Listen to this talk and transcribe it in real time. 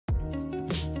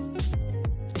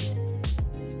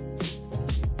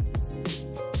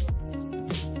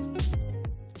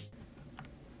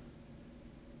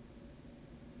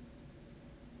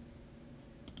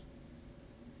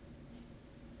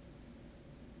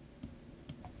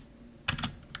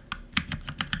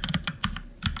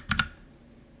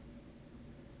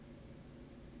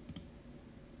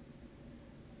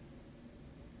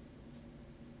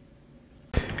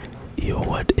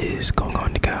is going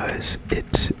on, guys?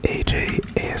 It's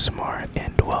AJAsmr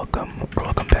and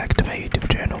welcome back to my YouTube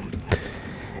channel.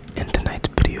 In tonight's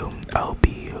video, I'll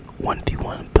be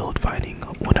 1v1 build fighting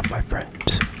one of my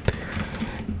friends.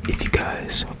 If you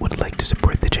guys would like to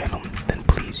support the channel, then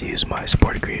please use my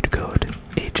support creator code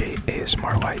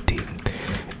AJAsmrYt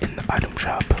in the item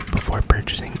shop before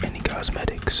purchasing any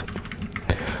cosmetics.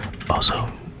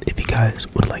 Also, if you guys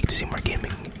would like to see more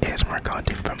gaming ASMR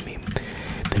content from me,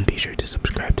 then be sure to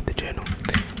subscribe to the channel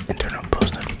and turn on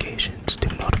post notifications to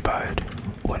be notified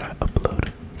when I upload.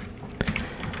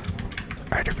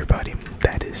 Alright everybody,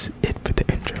 that is it for the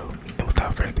intro, and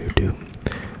without further ado,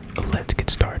 let's get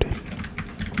started.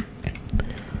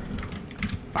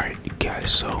 Alright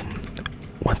guys, so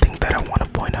one thing that I want to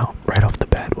point out right off the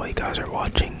bat while you guys are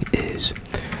watching is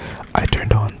I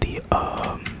turned on the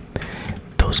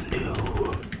those new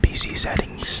PC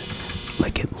settings.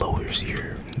 Like, it lowers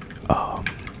your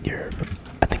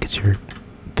I think it's your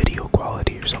video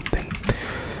quality or something.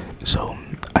 So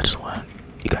I just want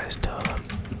you guys to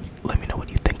let me know what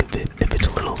you think of it, if it's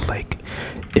a little, like,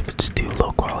 if it's too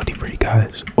low quality for you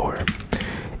guys, or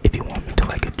if you want me to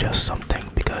like adjust something,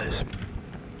 because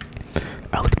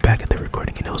I looked back at the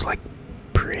recording and it was like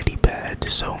pretty bad.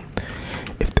 So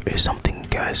if there is something you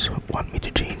guys want me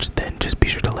to change, then just be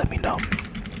sure to let me know.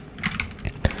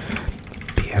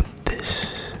 But yeah,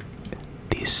 these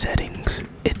settings,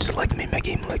 it's like made my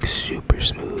game like super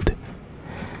smooth,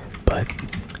 but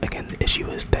again, the issue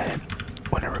is that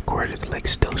when I record, it's like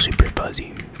still super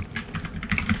fuzzy.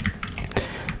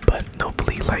 But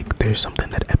hopefully, like, there's something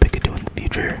that Epic could do in the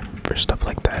future for stuff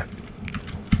like that.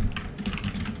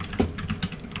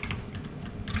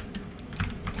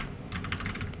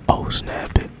 Oh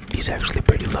snap, he's actually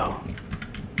pretty low.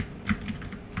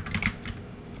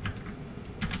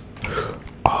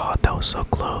 Oh, that was so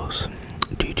close.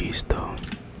 GG's though.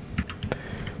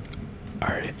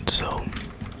 Alright, so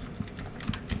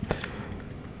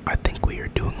I think we are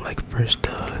doing like first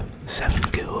 7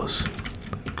 kills.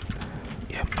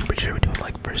 Yeah, I'm pretty sure we're doing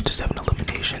like first to 7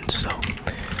 eliminations, so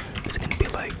it's gonna be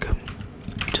like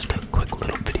just a quick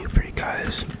little video for you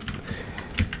guys.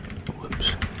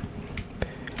 Whoops.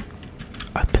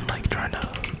 I've been like trying to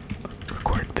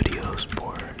record videos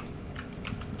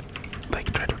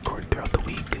try to record throughout the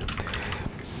week,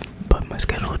 but my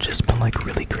schedule has just been like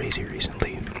really crazy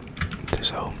recently,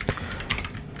 so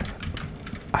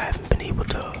I haven't been able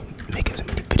to make as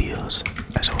many videos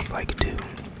as I would like to.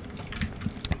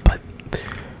 But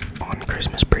on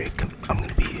Christmas break, I'm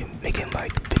gonna be making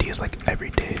like videos like every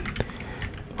day,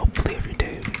 hopefully every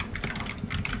day.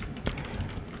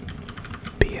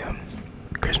 But yeah,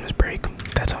 Christmas break,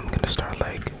 that's how I'm gonna start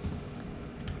like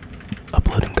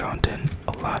uploading content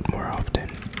a lot more often,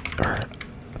 or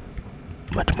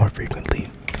much more frequently.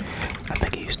 I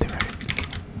think I used to, right?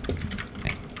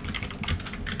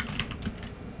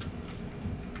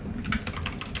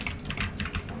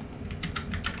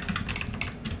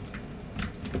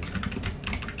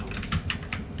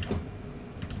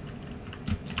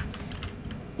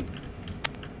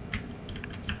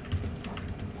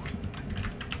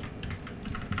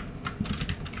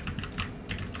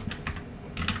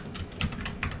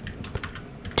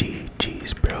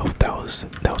 GG's, bro.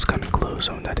 That was kind of close.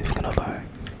 I'm not even gonna lie.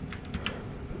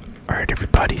 Alright,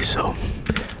 everybody. So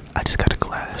I just got a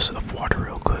glass of water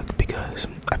real quick because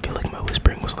I feel like my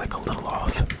whispering was like a little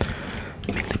off,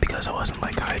 mainly because I wasn't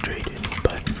like hydrated.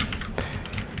 But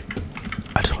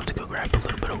I just want to go grab a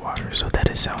little bit of water so that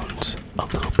it sounds a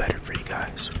little better for you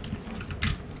guys.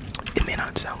 It may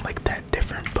not sound like that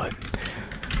different, but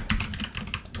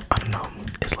I don't know.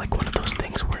 It's like one of those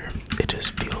things where it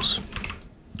just feels,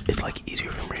 it's like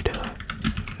easier for me to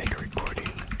make a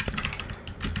recording,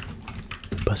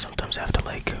 but sometimes I have to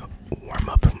like warm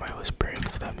up my whispering,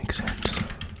 if that makes sense.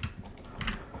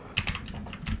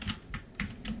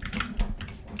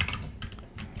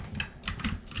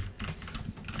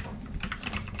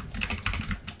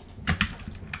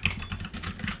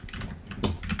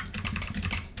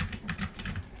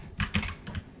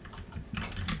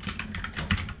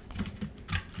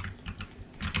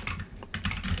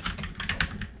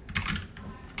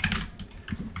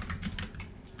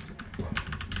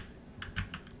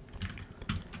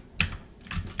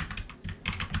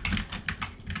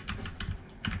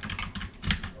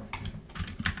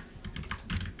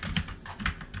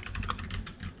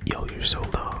 Yo, you're so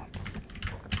low.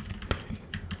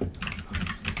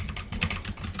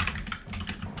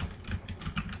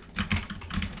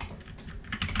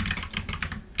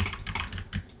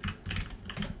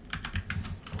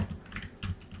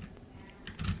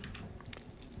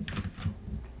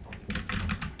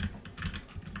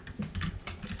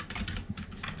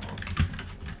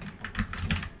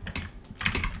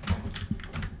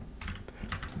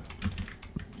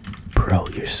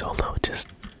 Bro, you're so low. Just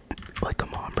like,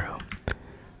 come on, bro.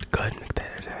 Go ahead and make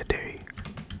that. I dare you.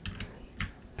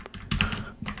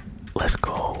 Let's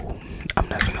go. I'm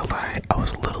not gonna lie, I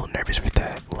was a little nervous for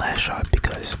that last shot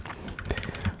because,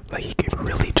 like, he could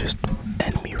really just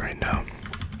end me right now.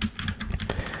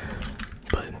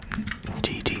 But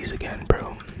GG's again,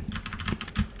 bro.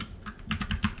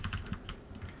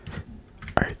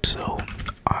 Alright, so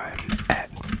I'm at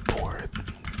 4,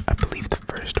 I believe the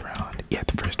first round. Yeah,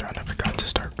 the first round I forgot to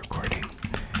start recording.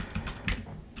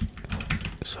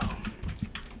 So,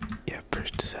 yeah,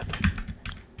 first to 7.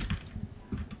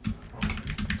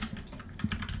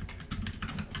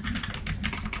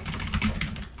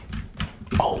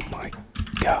 Oh my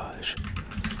gosh.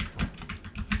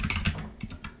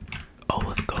 Oh,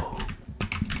 let's go.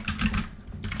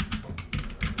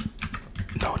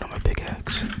 No, not my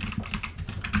pickaxe.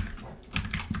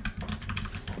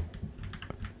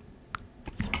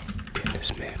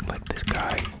 Goodness, man, like this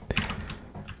guy.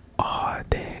 Aw,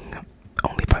 dang.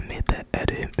 Only if I made that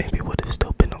edit, maybe it would have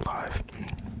still been alive.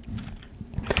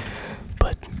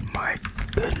 But my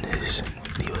goodness,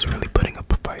 he was really putting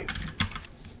up a fight.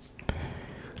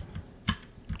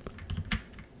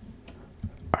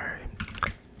 Alright,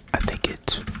 I think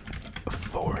it's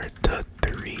 4 to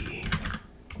 3.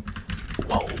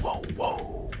 Whoa, whoa,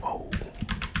 whoa, whoa.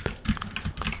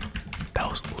 That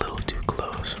was a little too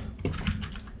close.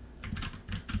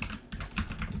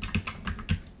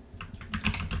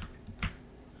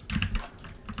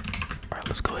 Alright,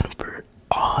 let's go ahead for.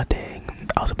 Aw, dang.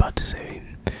 I was about to say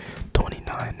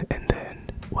 29 and then,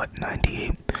 what,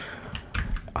 98?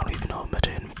 I don't even know how much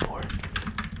I hit him for.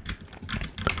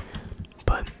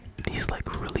 But he's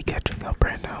like really catching up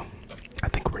right now. I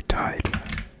think we're tied.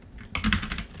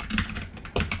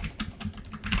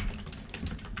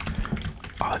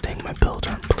 Aw, dang, my builds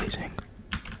aren't pleasing.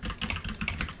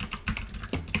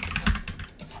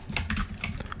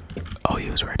 Oh, he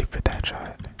was ready for that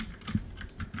shot.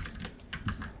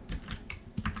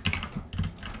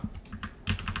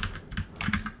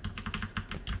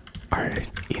 Alright,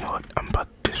 you know what? I'm about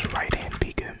to just right hand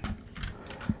peek him.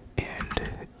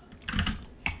 And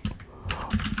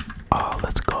oh,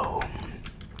 let's go.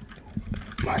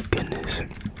 My goodness.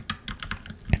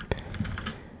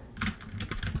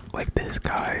 Like this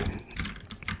guy,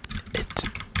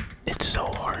 it's so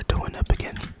hard to win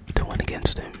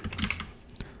against him.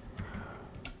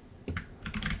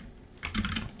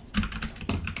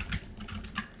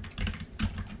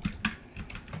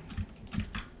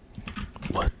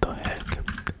 What the heck?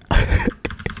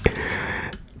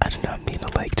 I did not mean to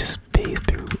like just phase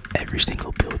through every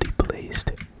single build he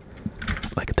placed.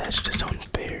 Like that's just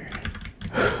unfair.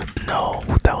 No,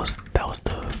 that was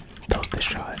the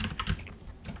shot.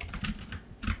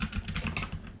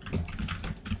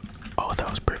 Oh, that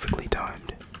was perfectly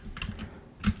timed.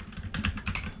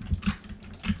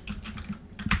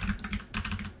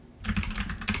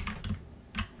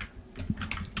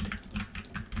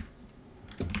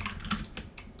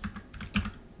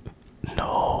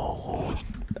 No,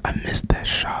 I missed that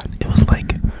shot. It was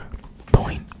like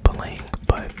point blank,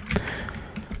 but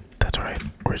that's alright.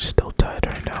 We're still tied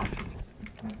right now.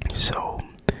 So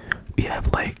we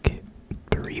have like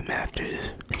 3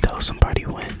 matches until somebody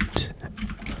wins.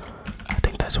 I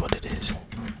think that's what it is.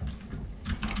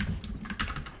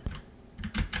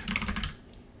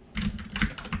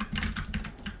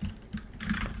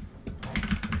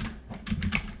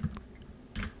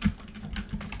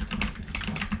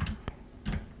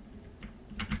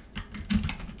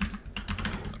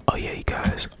 Oh yeah, you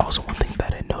guys, also one thing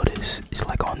that I noticed is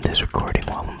like on this recording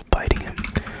while I'm fighting him,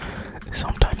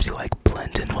 sometimes he like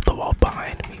blends in with the wall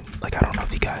behind me. Like I don't know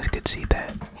if you guys could see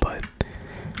that, but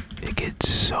it gets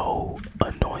so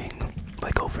annoying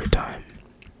like over time.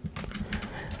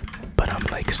 But I'm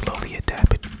like slowly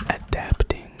adapting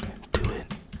to it,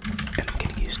 and I'm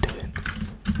getting used to it.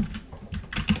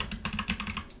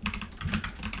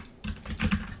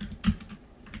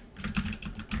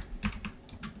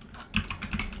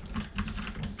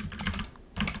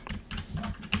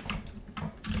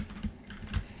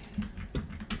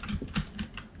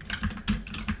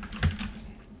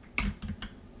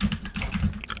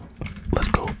 Let's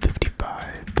go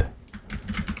 55.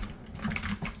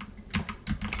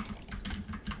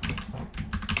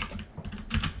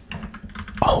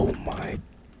 Oh my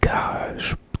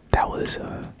gosh, that was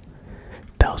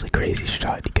a crazy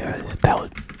shot, you guys.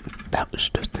 That was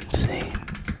just insane.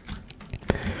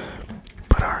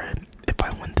 But alright, if I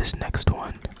win this next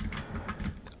one,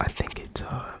 I think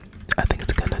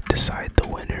it's gonna decide the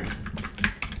winner.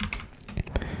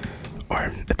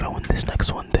 Or if I win this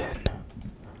next one, then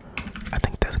I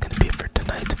think that's gonna be it for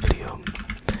tonight's video.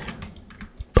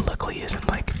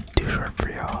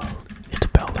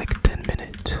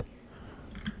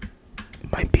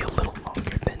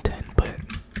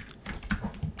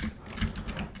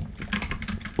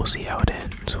 we'll see how it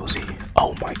ends. We'll see.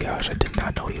 Oh my gosh, I did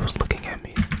not know he was looking at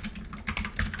me.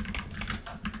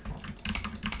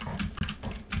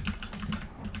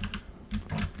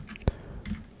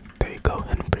 There you go,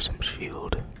 heading for some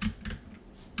shield.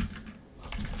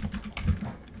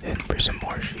 Heading for some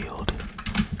more shield.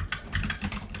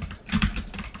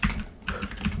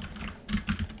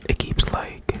 It keeps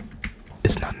like,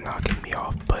 it's not knocking me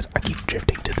off, but I keep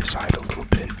drifting to the side a little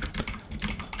bit.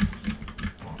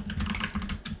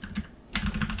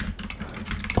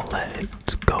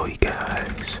 Let's go, you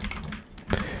guys.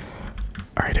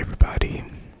 Alright, everybody.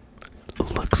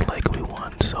 Looks like we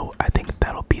won, so I think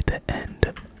that'll be the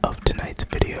end of tonight's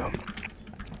video.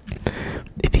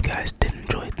 If you guys did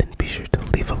enjoy it, then be sure to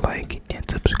leave a like and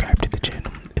subscribe to the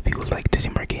channel if you would like to see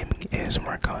more gaming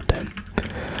ASMR content.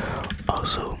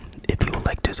 Also, if you would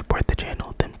like to support the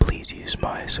channel, then please use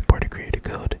my supporter creator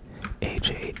code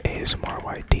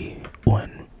AJAsmrYt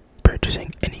when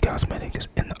purchasing any cosmetics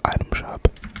in the item shop.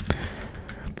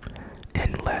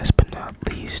 And last but not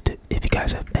least, if you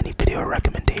guys have any video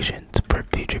recommendations for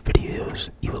future videos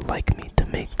you would like me to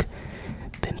make,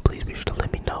 then please be sure to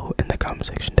let me know in the comment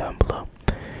section down below,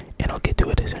 and I'll get to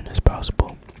it as soon as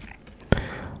possible.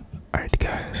 Alright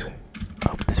guys, I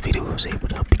hope this video was able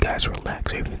to help you guys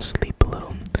relax or even sleep a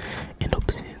little, and hope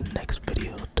to